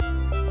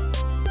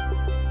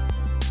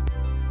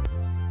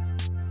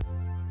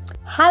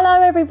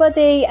Hello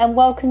everybody and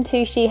welcome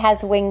to She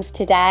Has Wings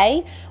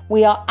today.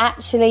 We are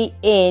actually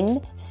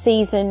in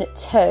season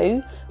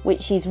 2,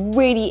 which is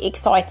really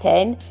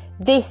exciting.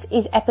 This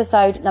is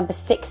episode number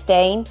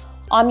 16.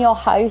 I'm your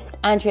host,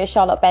 Andrea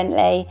Charlotte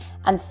Bentley,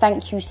 and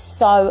thank you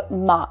so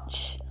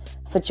much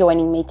for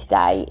joining me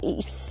today.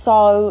 It's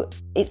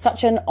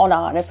such an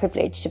honour and a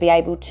privilege to be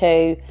able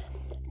to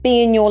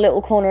be in your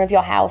little corner of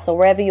your house or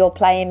wherever you're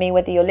playing me,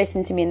 whether you're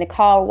listening to me in the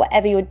car or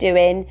whatever you're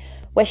doing.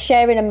 We're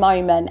sharing a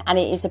moment, and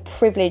it is a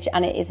privilege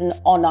and it is an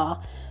honour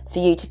for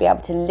you to be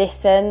able to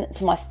listen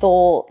to my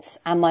thoughts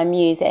and my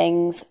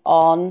musings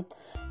on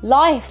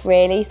life,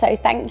 really. So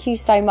thank you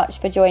so much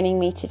for joining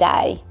me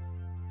today.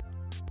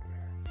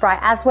 Right,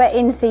 as we're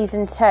in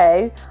season 2,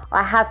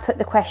 I have put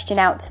the question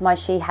out to my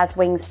She Has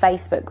Wings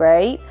Facebook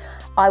group.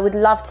 I would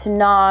love to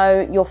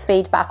know your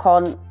feedback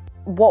on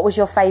what was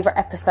your favourite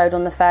episode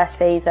on the first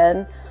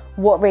season,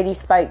 what really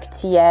spoke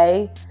to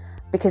you,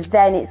 because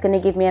then it's going to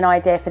give me an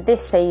idea for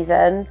this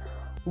season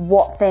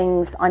what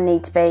things I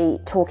need to be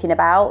talking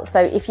about.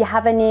 So if you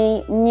have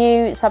any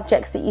new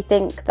subjects that you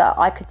think that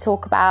I could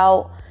talk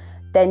about,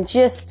 then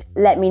just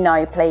let me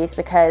know, please,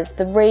 because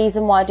the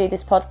reason why I do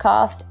this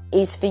podcast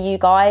is for you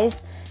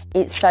guys.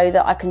 It's so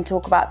that I can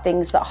talk about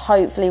things that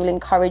hopefully will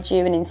encourage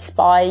you and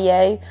inspire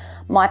you.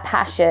 My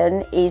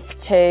passion is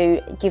to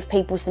give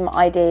people some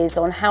ideas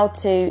on how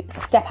to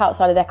step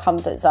outside of their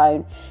comfort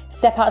zone,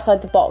 step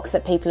outside the box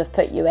that people have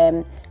put you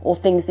in, or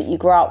things that you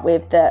grew up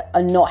with that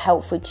are not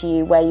helpful to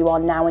you where you are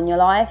now in your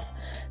life.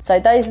 So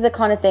those are the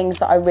kind of things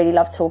that I really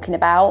love talking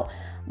about.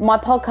 My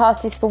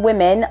podcast is for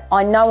women.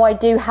 I know I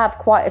do have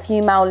quite a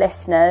few male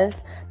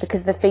listeners because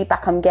of the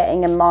feedback I'm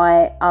getting in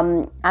my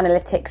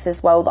analytics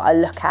as well that I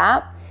look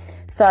at.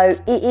 So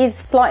it is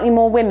slightly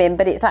more women,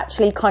 but it's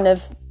actually kind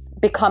of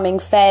becoming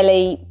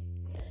fairly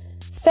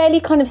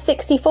kind of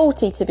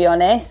 60-40, to be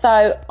honest.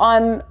 So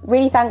I'm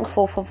really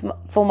thankful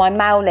for my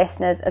male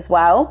listeners as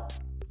well.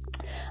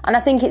 And I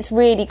think it's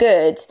really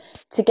good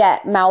to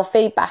get male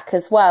feedback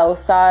as well.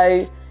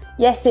 So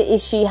yes, it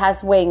is She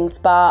Has Wings,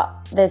 but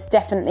there's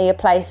definitely a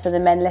place for the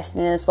men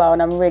listening as well.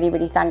 And I'm really,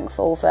 really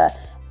thankful for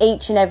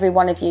each and every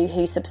one of you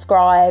who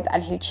subscribe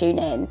and who tune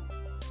in.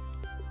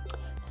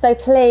 So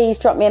please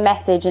drop me a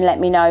message and let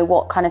me know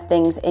what kind of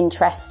things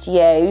interest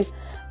you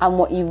and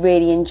what you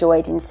really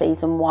enjoyed in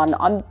season 1.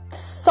 I'm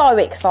so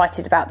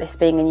excited about this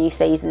being a new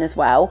season as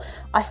well.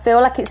 I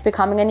feel like it's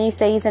becoming a new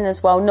season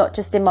as well, not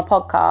just in my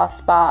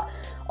podcast, but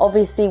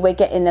obviously we're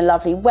getting the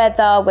lovely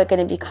weather. We're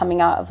going to be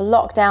coming out of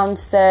lockdown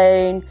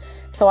soon.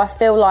 So I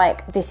feel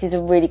like this is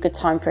a really good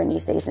time for a new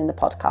season in the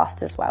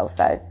podcast as well.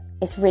 So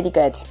it's really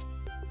good.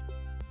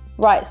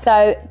 Right,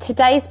 so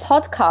today's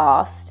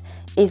podcast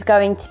is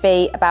going to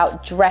be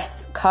about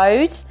dress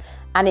code,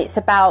 and it's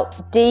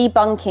about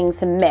debunking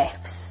some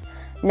myths.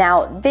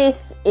 Now,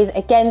 this is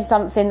again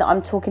something that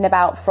I'm talking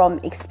about from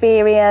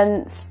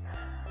experience,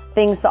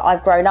 things that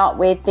I've grown up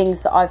with,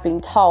 things that I've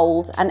been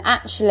told, and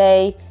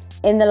actually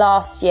in the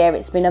last year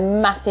it's been a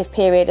massive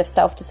period of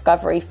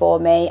self-discovery for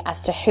me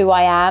as to who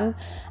I am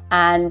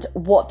and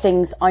what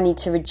things I need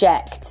to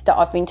reject that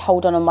I've been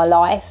told on in my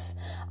life,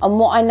 and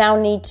what I now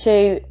need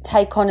to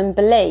take on and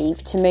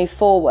believe to move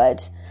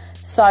forward.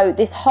 So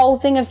this whole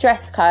thing of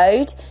dress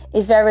code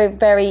is very,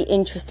 very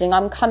interesting.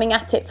 I'm coming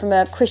at it from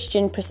a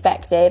Christian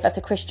perspective as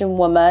a Christian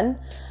woman.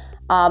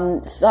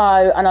 And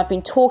I've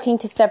been talking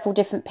to several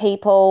different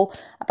people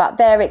about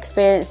their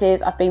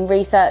experiences. I've been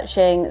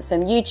researching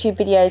some YouTube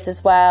videos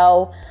as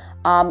well.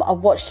 I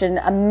watched an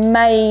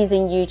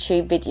amazing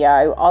YouTube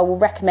video. I will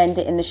recommend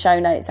it in the show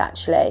notes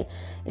actually.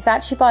 It's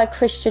actually by a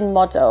Christian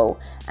model,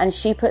 and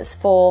she puts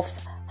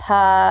forth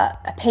her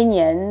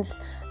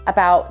opinions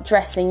about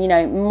dressing,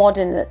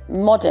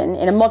 modern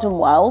in a modern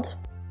world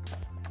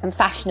and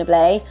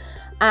fashionably,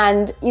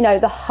 and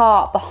the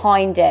heart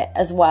behind it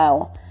as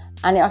well.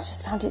 And I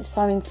just found it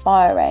so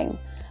inspiring,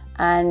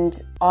 and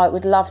I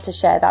would love to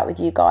share that with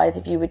you guys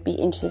if you would be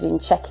interested in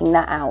checking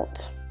that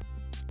out.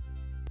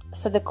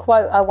 So the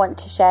quote I want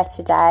to share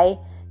today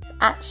is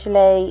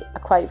actually a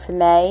quote from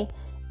me.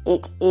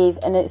 It is,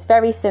 and it's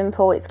very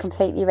simple, it's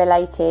completely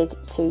related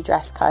to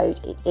dress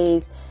code. It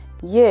is,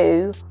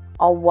 "You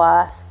are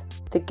worth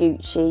the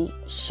Gucci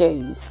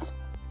shoes."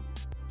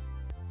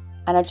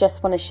 And I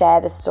just want to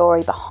share the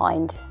story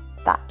behind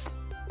that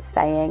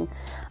saying.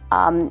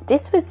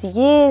 This was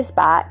years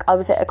back. I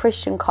was at a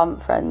Christian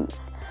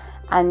conference,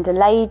 and a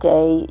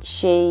lady,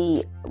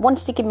 she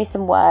wanted to give me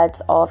some words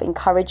of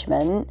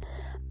encouragement.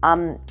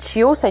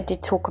 She also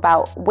did talk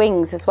about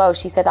wings as well.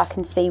 She said, "I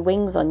can see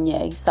wings on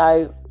you."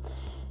 So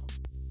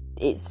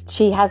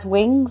she has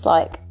wings,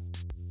 like,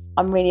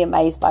 I'm really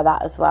amazed by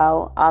that as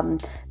well.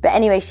 But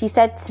anyway, she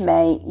said to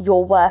me,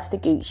 "You're worth the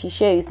Gucci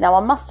shoes." Now, I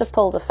must have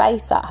pulled a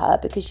face at her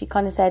because she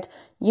kind of said,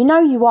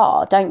 "You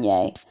are, don't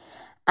you?"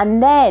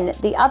 And then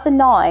the other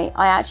night,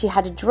 I actually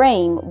had a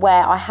dream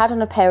where I had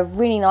on a pair of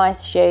really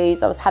nice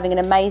shoes. I was having an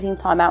amazing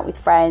time out with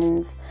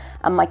friends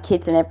and my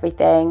kids and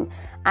everything.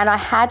 And I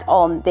had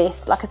on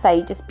this, like I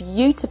say, just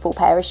beautiful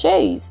pair of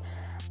shoes.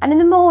 And in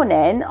the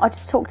morning, I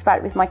just talked about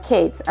it with my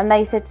kids, and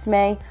they said to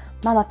me,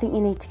 Mum, I think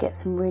you need to get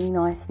some really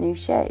nice new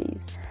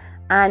shoes.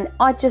 And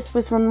I just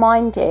was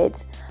reminded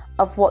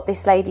of what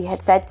this lady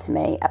had said to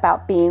me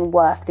about being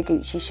worth the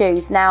Gucci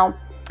shoes. Now,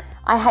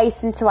 I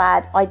hasten to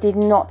add, I did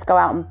not go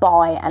out and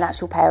buy an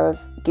actual pair of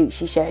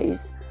Gucci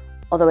shoes,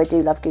 although I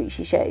do love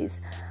Gucci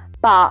shoes.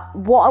 But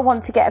what I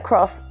want to get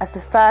across as the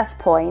first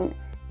point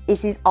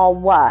is our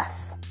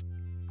worth.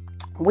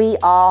 We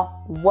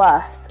are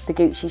worth the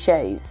Gucci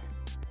shoes.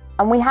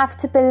 And we have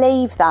to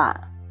believe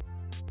that.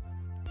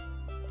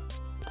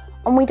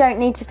 And we don't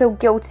need to feel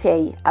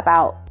guilty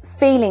about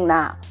feeling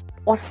that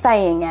or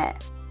saying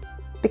it,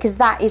 because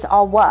that is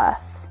our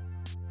worth.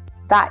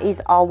 That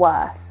is our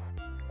worth.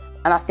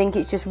 And I think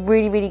it's just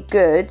really, really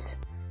good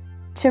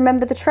to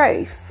remember the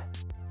truth,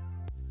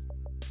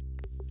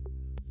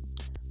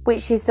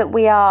 which is that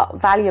we are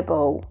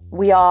valuable,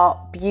 we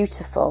are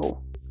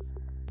beautiful,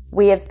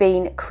 we have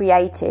been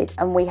created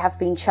and we have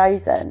been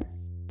chosen.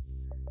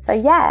 So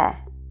yeah,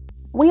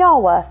 we are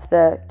worth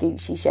the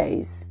Gucci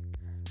shoes.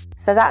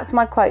 So that's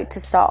my quote to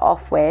start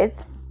off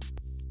with.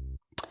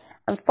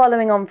 And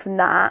following on from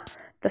that,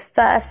 the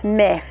first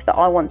myth that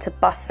I want to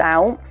bust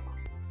out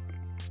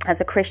as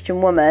a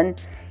Christian woman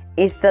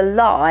is the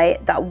lie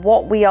that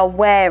what we are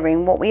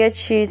wearing, what we are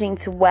choosing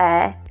to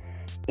wear,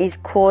 is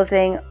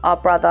causing our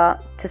brother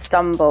to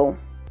stumble.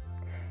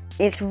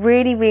 It's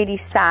really, really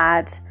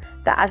sad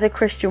that as a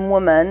Christian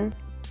woman,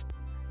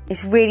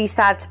 it's really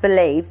sad to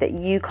believe that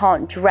you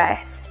can't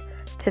dress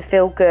to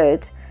feel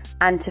good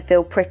and to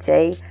feel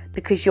pretty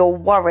because you're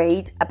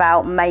worried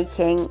about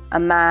making a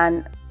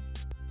man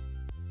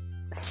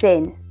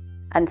sin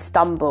and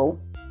stumble.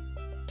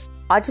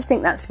 I just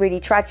think that's really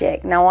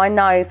tragic. Now, I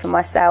know for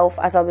myself,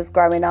 as I was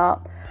growing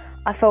up,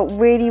 I felt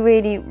really,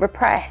 really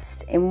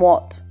repressed in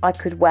what I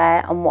could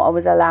wear and what I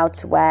was allowed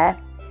to wear.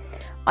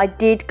 I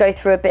did go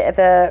through a bit of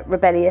a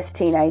rebellious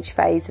teenage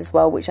phase as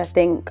well, which I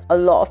think a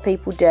lot of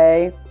people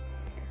do.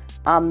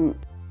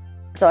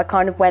 So I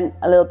kind of went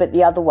a little bit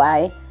the other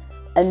way.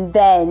 And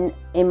then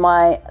in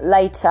my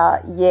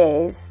later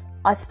years,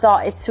 I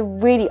started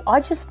to I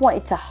just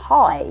wanted to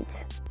hide.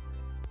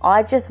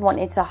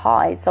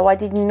 So I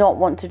did not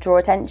want to draw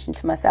attention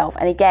to myself.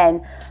 And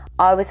again,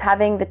 I was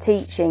having the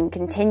teaching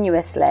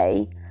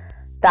continuously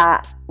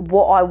that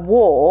what I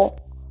wore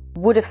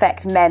would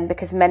affect men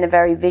because men are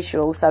very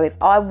visual. So if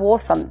I wore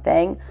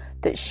something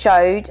that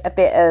showed a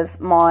bit of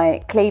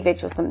my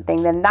cleavage or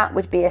something, then that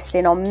would be a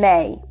sin on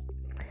me.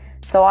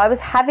 So I was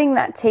having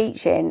that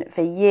teaching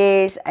for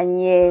years and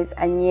years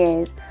and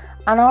years.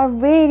 And I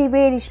really,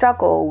 really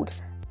struggled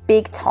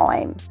big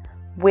time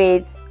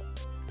with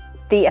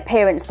the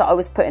appearance that I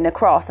was putting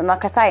across. And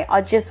like I say,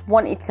 I just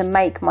wanted to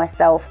make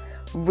myself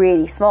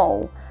really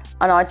small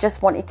and I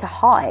just wanted to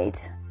hide.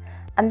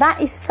 And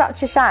that is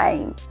such a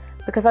shame,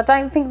 because I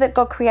don't think that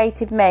God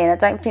created me and I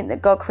don't think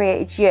that God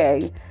created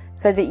you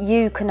so that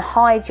you can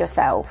hide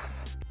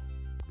yourself.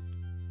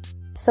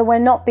 So we're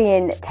not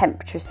being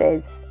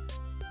temptresses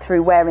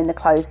through wearing the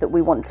clothes that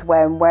we want to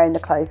wear and wearing the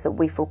clothes that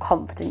we feel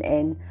confident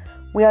in.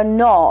 We are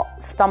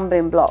not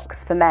stumbling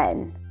blocks for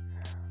men.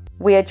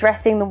 We are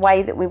dressing the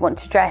way that we want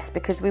to dress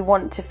because we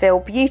want to feel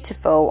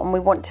beautiful and we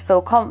want to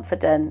feel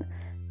confident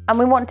and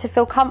we want to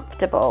feel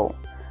comfortable.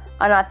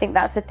 And I think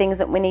that's the things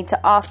that we need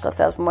to ask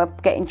ourselves when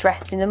we're getting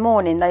dressed in the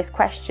morning, those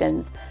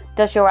questions.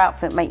 Does your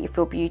outfit make you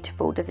feel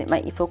beautiful? Does it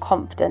make you feel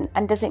confident?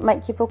 And does it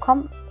make you feel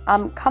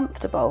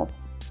comfortable?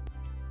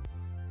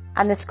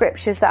 And the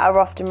scriptures that are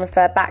often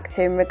referred back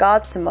to in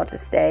regards to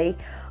modesty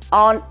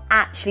aren't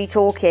actually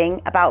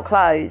talking about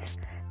clothes.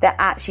 They're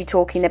actually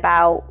talking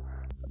about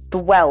the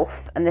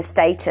wealth and the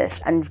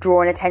status and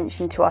drawing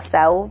attention to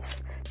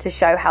ourselves to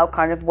show how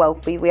kind of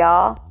wealthy we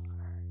are.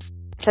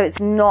 So it's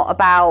not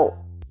about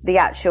the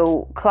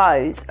actual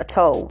clothes at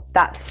all.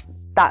 That's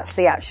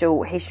the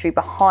actual history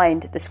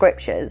behind the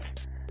scriptures.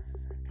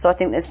 So I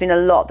think there's been a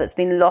lot that's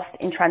been lost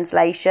in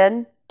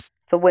translation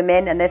for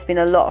women, and there's been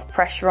a lot of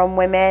pressure on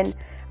women.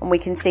 And we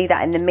can see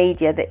that in the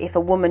media, that if a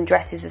woman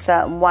dresses a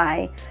certain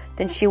way,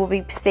 then she will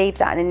be perceived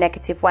that in a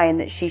negative way and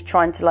that she's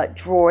trying to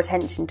draw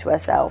attention to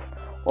herself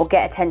or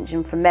get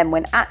attention from men,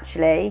 when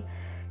actually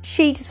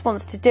she just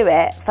wants to do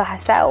it for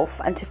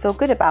herself and to feel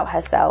good about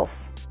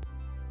herself.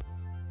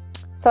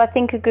 So I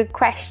think a good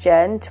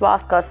question to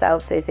ask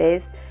ourselves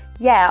is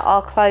yeah,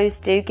 our clothes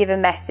do give a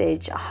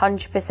message.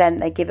 100%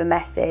 they give a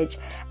message.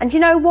 And you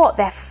know what?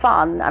 They're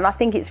fun. And I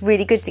think it's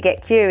really good to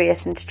get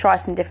curious and to try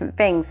some different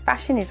things.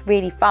 Fashion is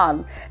really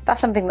fun. That's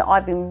something that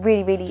I've been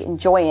really, really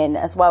enjoying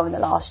as well in the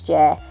last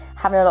year.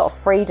 Having a lot of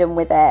freedom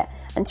with it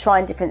and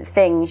trying different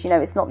things. You know,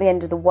 it's not the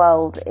end of the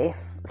world if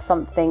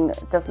something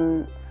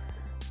doesn't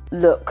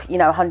look,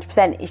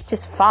 100%. It's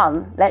just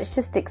fun. Let's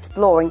just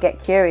explore and get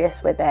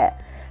curious with it.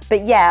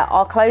 But yeah,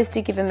 our clothes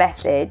do give a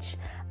message.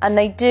 And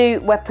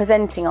we're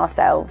presenting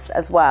ourselves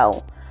as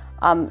well.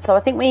 So I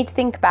think we need to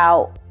think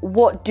about,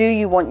 what do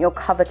you want your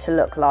cover to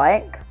look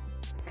like?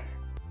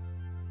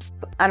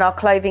 And our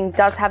clothing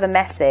does have a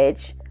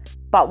message,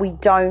 but we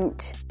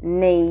don't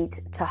need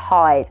to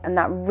hide. And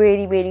that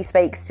really, really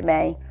speaks to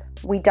me.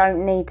 We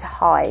don't need to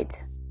hide.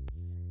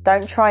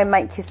 Don't try and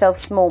make yourself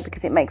small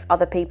because it makes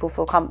other people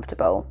feel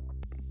comfortable.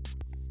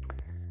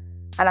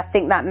 And I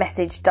think that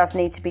message does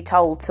need to be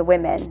told to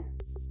women.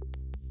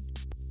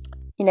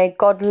 You know,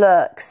 God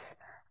looks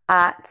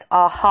at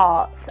our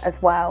hearts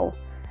as well,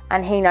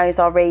 and he knows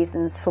our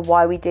reasons for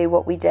why we do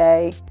what we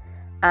do.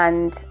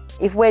 And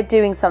if we're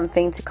doing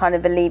something to kind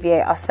of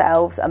alleviate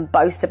ourselves and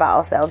boast about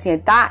ourselves, you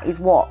know, that is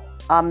what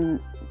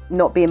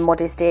not being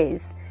modest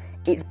is.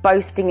 It's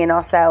boasting in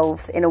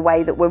ourselves in a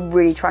way that we're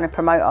really trying to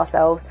promote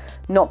ourselves,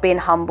 not being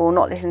humble,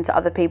 not listening to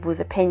other people's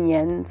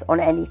opinions on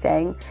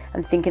anything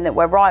and thinking that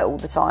we're right all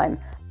the time.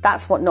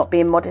 That's what not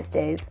being modest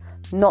is,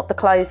 not the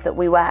clothes that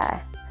we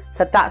wear.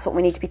 So that's what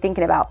we need to be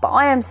thinking about. But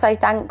I am so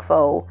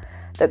thankful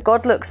that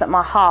God looks at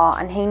my heart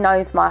and he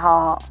knows my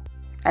heart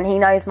and he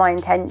knows my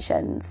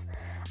intentions.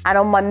 And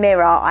on my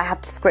mirror, I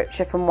have the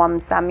scripture from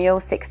 1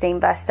 Samuel 16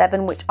 verse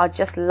 7, which I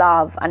just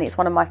love. And it's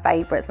one of my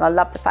favourites. And I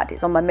love the fact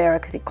it's on my mirror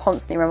because it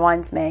constantly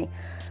reminds me,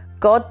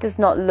 God does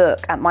not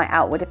look at my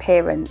outward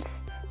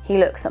appearance. He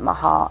looks at my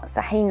heart.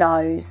 So he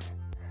knows.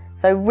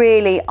 So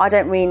really, I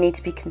don't really need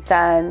to be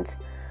concerned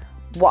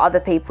what other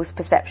people's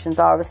perceptions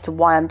are as to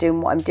why I'm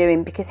doing what I'm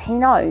doing, because he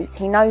knows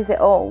it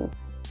all.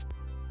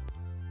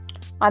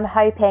 I'm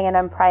hoping and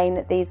I'm praying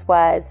that these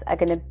words are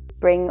going to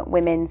bring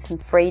women some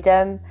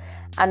freedom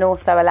and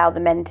also allow the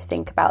men to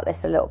think about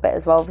this a little bit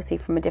as well, obviously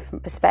from a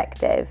different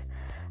perspective.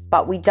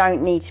 But we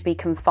don't need to be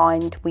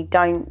confined. We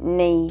don't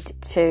need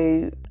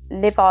to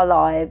live our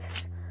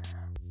lives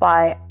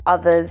by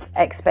others'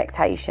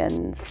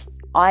 expectations.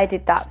 I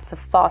did that for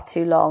far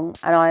too long,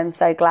 and I am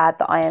so glad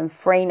that I am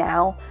free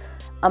now.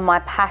 And my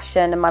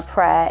passion and my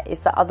prayer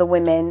is that other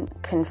women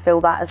can feel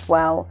that as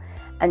well,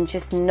 and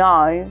just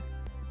know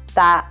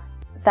that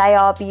they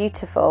are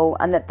beautiful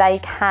and that they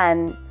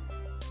can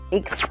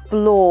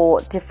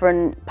explore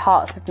different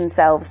parts of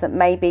themselves that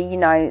maybe, you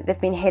know, they've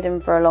been hidden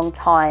for a long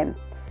time.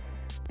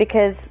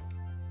 Because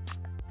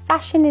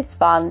fashion is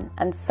fun,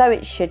 and so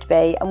it should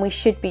be, and we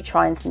should be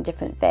trying some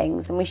different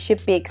things, and we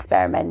should be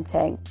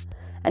experimenting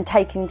and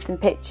taking some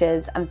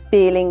pictures and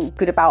feeling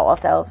good about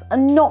ourselves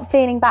and not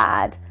feeling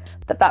bad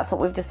that that's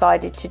what we've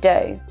decided to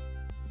do.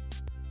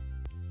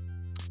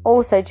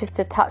 Also, just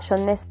to touch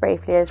on this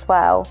briefly as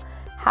well,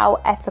 how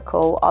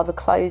ethical are the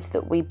clothes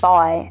that we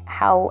buy?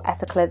 How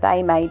ethical are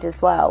they made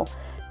as well?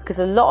 Because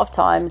a lot of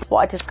times, what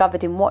I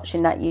discovered in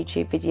watching that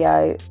YouTube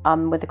video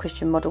where the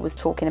Christian model was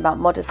talking about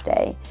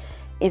modesty,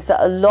 is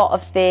that a lot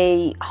of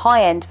the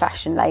high-end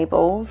fashion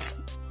labels,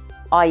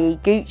 i.e.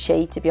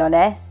 Gucci, to be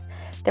honest,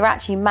 they're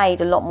actually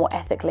made a lot more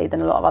ethically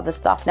than a lot of other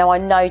stuff. Now, I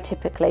know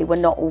typically we're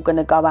not all going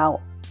to go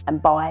out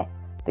and buy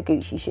the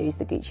Gucci shoes,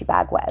 the Gucci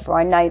bag, whatever.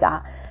 I know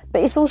that.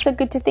 But it's also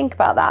good to think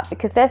about that,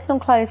 because there's some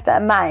clothes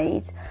that are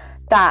made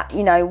that,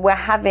 you know, we're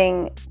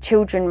having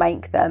children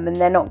make them and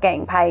they're not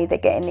getting paid, they're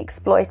getting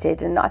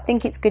exploited. And I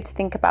think it's good to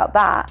think about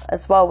that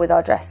as well with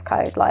our dress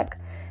code. Like,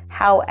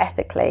 how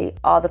ethically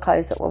are the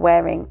clothes that we're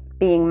wearing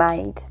being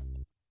made?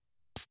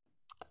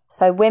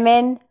 So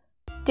women,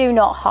 do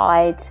not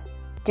hide.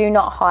 Do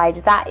not hide.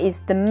 That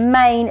is the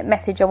main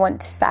message I want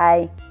to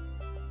say.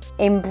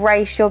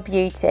 Embrace your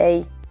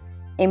beauty.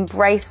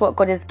 Embrace what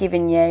God has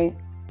given you.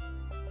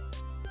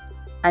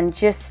 And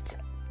just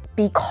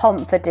be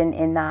confident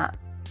in that.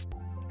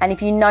 And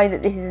if you know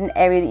that this is an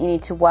area that you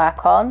need to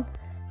work on,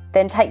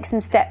 then take some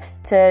steps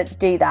to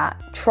do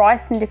that. Try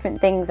some different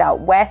things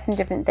out. Wear some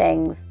different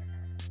things.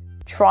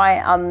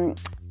 Try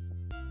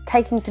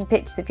taking some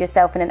pictures of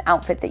yourself in an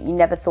outfit that you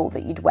never thought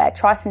that you'd wear.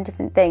 Try some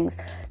different things.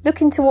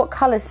 Look into what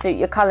colours suit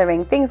your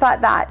colouring. Things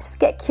like that. Just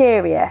get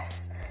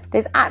curious.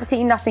 There's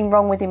absolutely nothing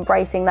wrong with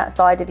embracing that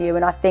side of you.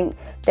 And I think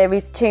there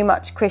is too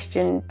much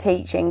Christian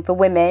teaching for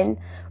women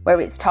where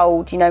it's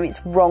told, you know,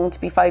 it's wrong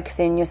to be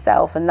focusing on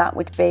yourself, and that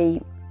would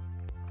be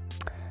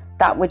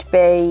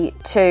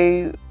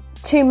too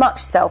much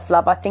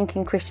self-love. I think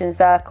in Christian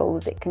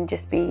circles it can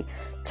just be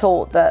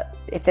taught that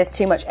if there's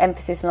too much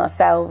emphasis on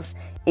ourselves,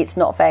 it's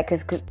not fair,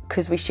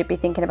 because we should be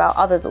thinking about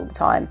others all the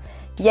time.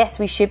 Yes,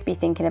 we should be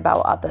thinking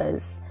about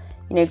others.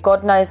 You know,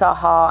 God knows our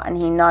heart and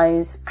he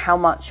knows how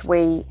much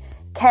we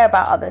care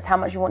about others, how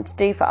much we want to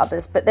do for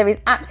others, but there is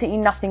absolutely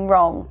nothing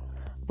wrong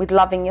with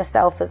loving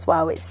yourself as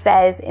well. It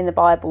says in the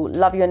Bible,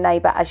 love your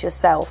neighbour as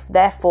yourself.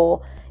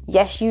 Therefore,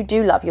 yes, you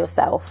do love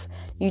yourself.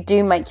 You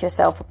do make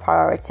yourself a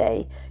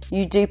priority.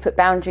 You do put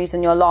boundaries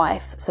in your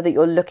life so that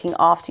you're looking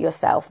after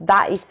yourself.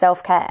 That is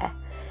self-care.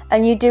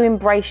 And you do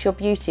embrace your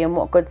beauty and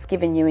what God's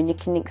given you, and you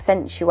can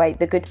accentuate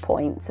the good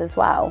points as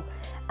well.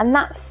 And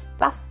that's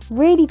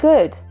really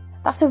good.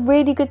 That's a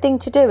really good thing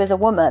to do as a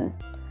woman.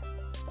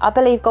 I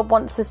believe God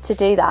wants us to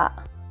do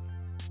that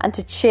and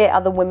to cheer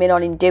other women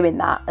on in doing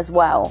that as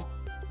well.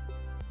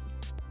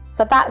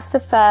 So that's the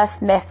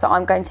first myth that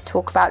I'm going to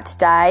talk about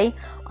today.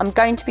 I'm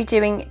going to be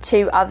doing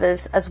 2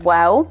 others as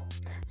well.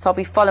 So I'll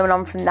be following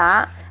on from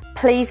that.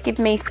 Please give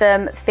me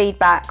some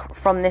feedback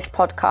from this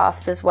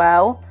podcast as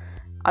well.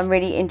 I'm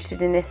really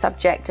interested in this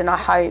subject, and I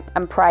hope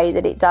and pray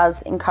that it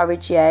does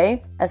encourage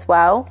you as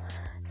well.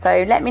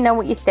 So let me know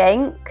what you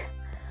think.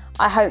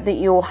 I hope that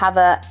you'll have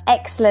an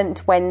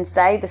excellent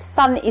Wednesday. The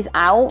sun is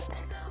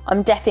out.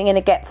 I'm definitely going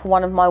to get for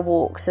one of my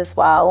walks as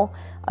well.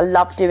 I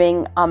love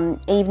doing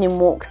evening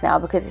walks now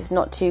because it's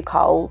not too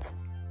cold.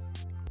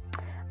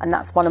 And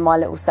that's one of my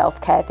little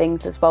self-care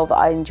things as well that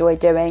I enjoy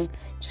doing.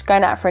 Just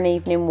going out for an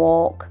evening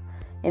walk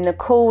in the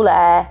cool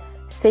air,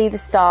 see the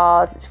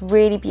stars. It's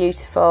really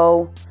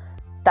beautiful.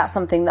 That's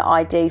something that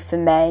I do for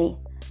me.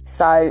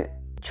 So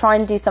try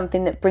and do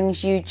something that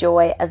brings you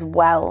joy as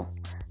well.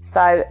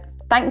 So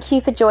thank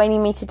you for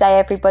joining me today,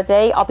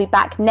 everybody. I'll be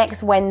back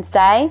next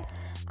Wednesday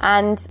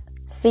and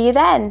see you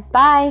then.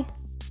 Bye.